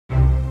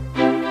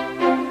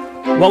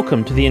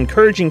Welcome to the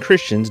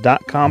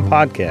encouragingchristians.com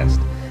podcast.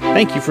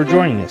 Thank you for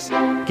joining us.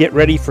 Get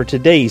ready for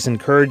today's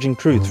encouraging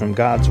truth from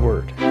God's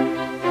Word.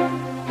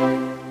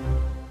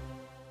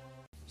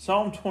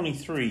 Psalm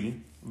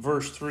 23,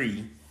 verse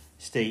 3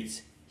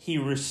 states, "He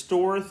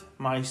restoreth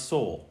my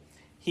soul.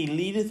 He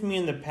leadeth me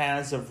in the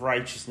paths of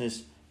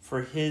righteousness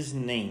for His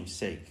name's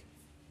sake."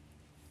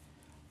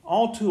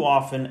 All too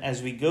often,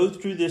 as we go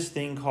through this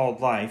thing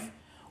called life,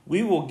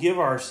 we will give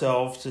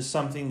ourselves to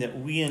something that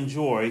we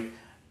enjoy,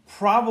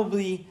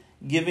 probably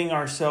giving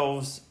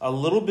ourselves a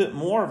little bit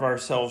more of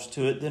ourselves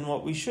to it than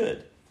what we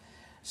should.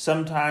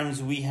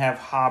 Sometimes we have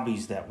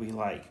hobbies that we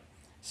like.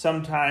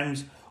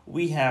 Sometimes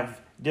we have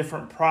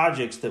different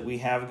projects that we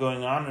have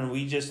going on, and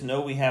we just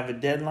know we have a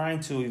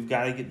deadline, so we've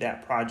got to get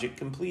that project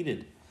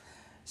completed.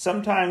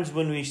 Sometimes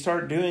when we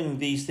start doing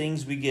these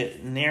things, we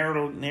get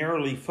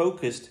narrowly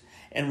focused,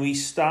 and we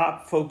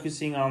stop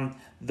focusing on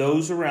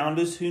those around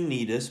us who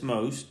need us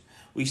most.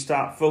 We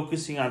stop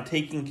focusing on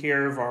taking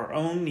care of our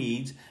own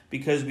needs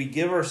because we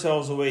give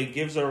ourselves away,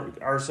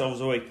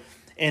 ourselves away.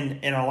 And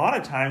a lot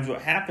of times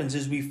what happens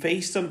is we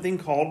face something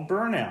called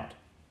burnout.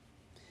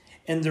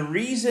 And the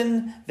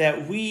reason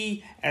that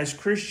we as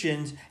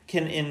Christians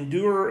can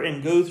endure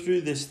and go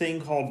through this thing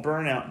called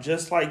burnout,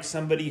 just like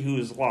somebody who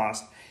is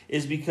lost,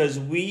 is because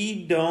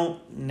we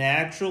don't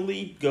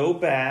naturally go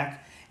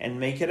back and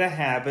make it a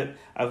habit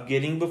of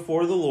getting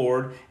before the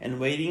Lord and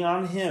waiting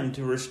on Him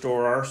to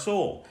restore our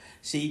soul.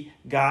 See,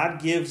 God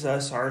gives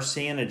us our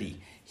sanity.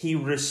 He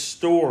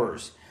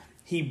restores.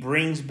 He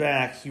brings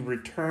back. He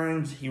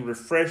returns. He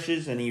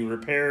refreshes and He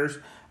repairs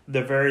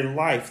the very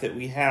life that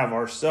we have,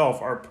 ourself,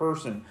 our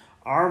person,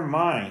 our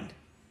mind,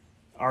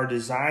 our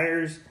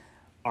desires,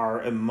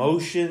 our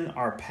emotion,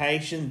 our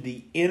passion,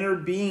 the inner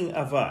being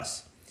of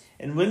us.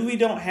 And when we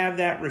don't have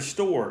that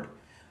restored,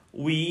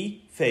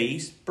 we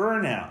face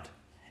burnout.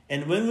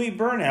 And when we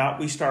burn out,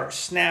 we start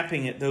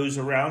snapping at those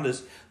around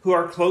us who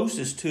are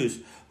closest to us,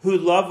 who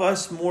love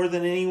us more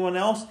than anyone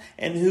else,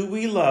 and who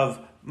we love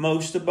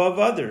most above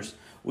others.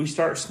 We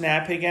start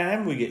snapping at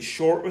them. We get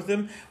short with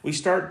them. We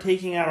start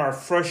taking out our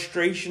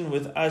frustration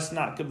with us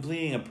not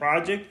completing a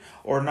project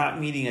or not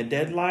meeting a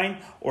deadline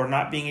or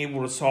not being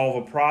able to solve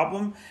a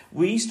problem.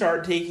 We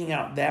start taking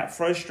out that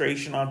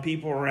frustration on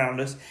people around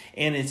us,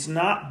 and it's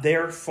not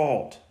their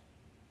fault.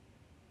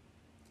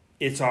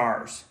 It's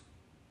ours.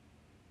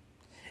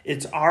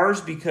 It's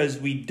ours because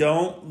we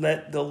don't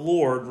let the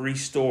Lord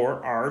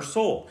restore our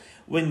soul.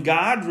 When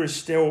God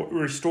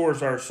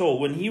restores our soul,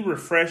 when He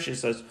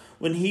refreshes us,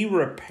 when He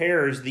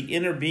repairs the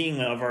inner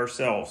being of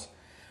ourselves,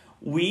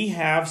 we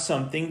have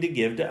something to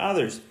give to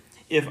others.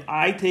 If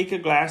I take a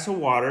glass of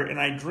water and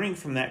I drink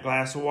from that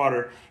glass of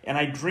water and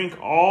I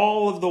drink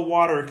all of the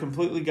water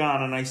completely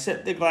gone and I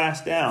set the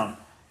glass down,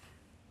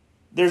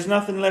 there's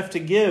nothing left to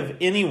give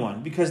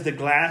anyone because the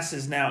glass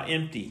is now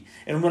empty.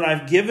 And when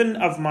I've given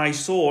of my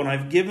soul and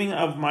I've given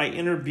of my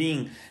inner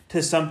being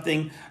to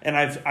something and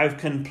I've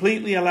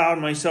completely allowed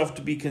myself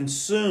to be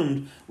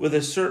consumed with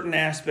a certain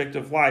aspect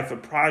of life, a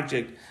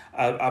project,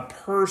 a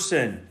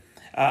person,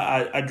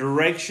 a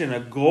direction,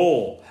 a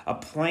goal, a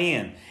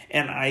plan,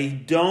 and I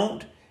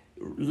don't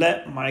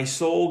let my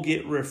soul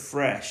get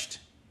refreshed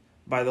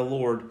by the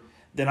Lord,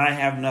 then I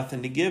have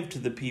nothing to give to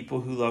the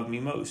people who love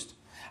me most.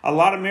 A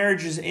lot of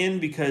marriages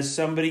end because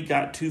somebody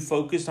got too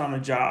focused on a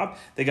job,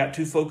 they got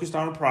too focused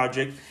on a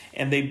project,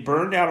 and they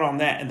burned out on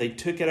that, and they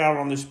took it out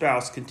on their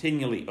spouse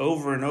continually,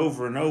 over and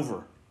over and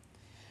over.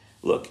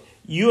 Look,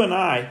 you and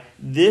I,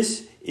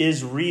 this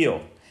is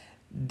real.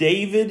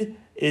 David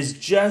is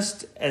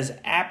just as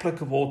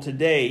applicable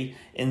today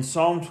in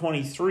Psalm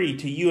 23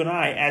 to you and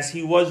I as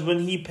he was when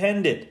he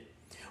penned it.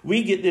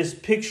 We get this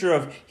picture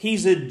of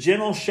he's a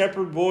gentle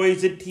shepherd boy,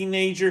 he's a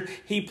teenager,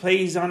 he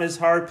plays on his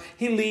harp,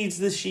 he leads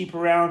the sheep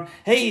around.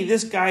 Hey,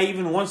 this guy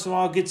even once in a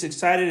while gets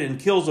excited and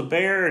kills a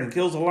bear and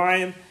kills a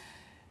lion.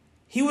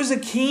 He was a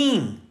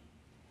king.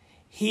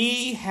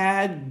 He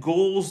had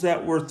goals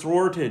that were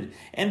thwarted.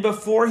 And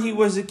before he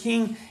was a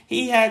king,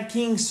 he had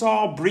King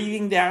Saul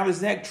breathing down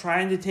his neck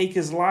trying to take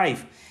his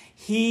life.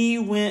 He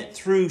went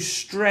through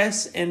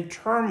stress and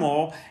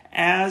turmoil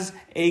as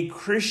a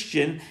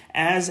Christian,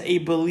 as a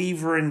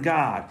believer in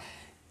God.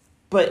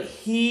 But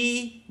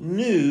he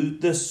knew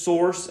the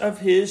source of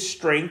his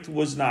strength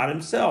was not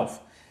himself.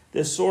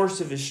 The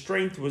source of his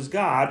strength was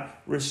God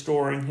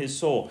restoring his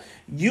soul.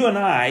 You and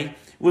I,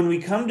 when we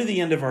come to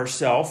the end of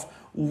ourself,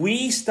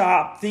 we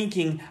stop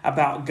thinking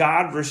about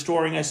God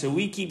restoring us, and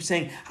we keep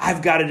saying,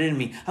 I've got it in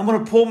me. I'm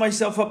going to pull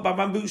myself up by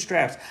my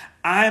bootstraps.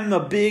 I'm a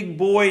big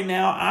boy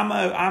now.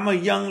 I'm a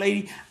young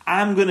lady.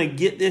 I'm going to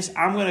get this.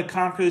 I'm going to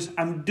conquer this.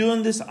 I'm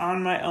doing this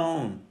on my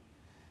own.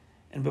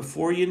 And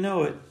before you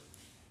know it,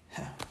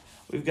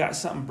 we've got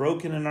something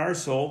broken in our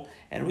soul,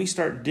 and we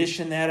start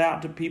dishing that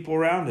out to people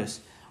around us.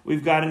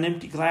 We've got an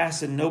empty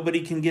glass, and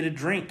nobody can get a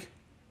drink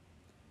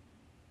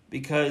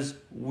because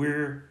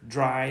we're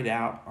dried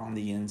out on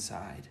the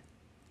inside.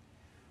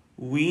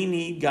 We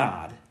need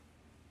God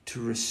to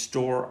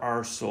restore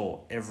our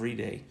soul every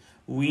day.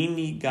 We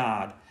need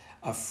God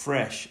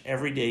afresh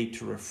every day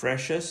to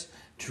refresh us,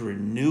 to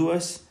renew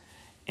us,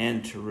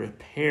 and to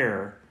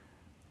repair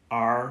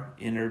our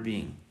inner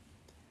being.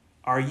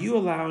 Are you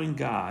allowing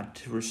God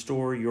to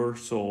restore your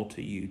soul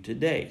to you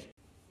today?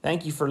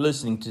 Thank you for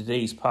listening to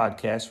today's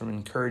podcast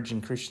from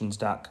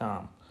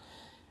EncouragingChristians.com.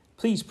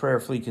 Please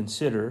prayerfully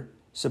consider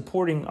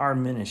supporting our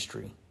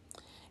ministry.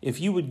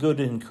 If you would go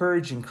to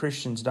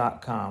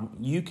EncouragingChristians.com,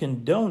 you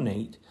can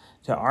donate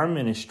to our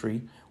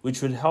ministry,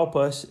 which would help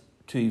us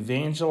to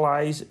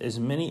evangelize as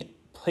many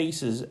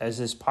places as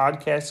this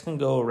podcast can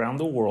go around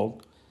the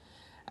world,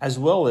 as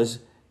well as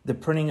the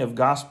printing of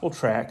gospel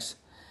tracts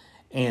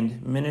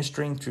and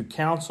ministering through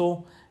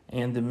counsel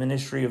and the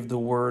ministry of the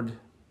word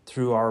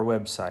through our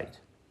website.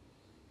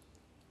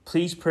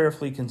 Please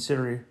prayerfully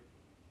consider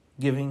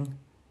giving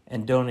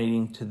and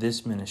donating to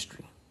this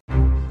ministry.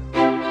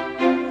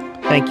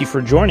 Thank you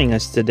for joining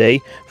us today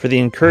for the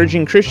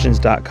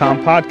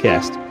EncouragingChristians.com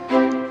podcast.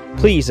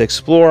 Please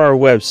explore our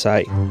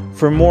website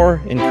for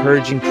more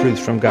encouraging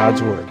truths from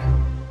God's Word.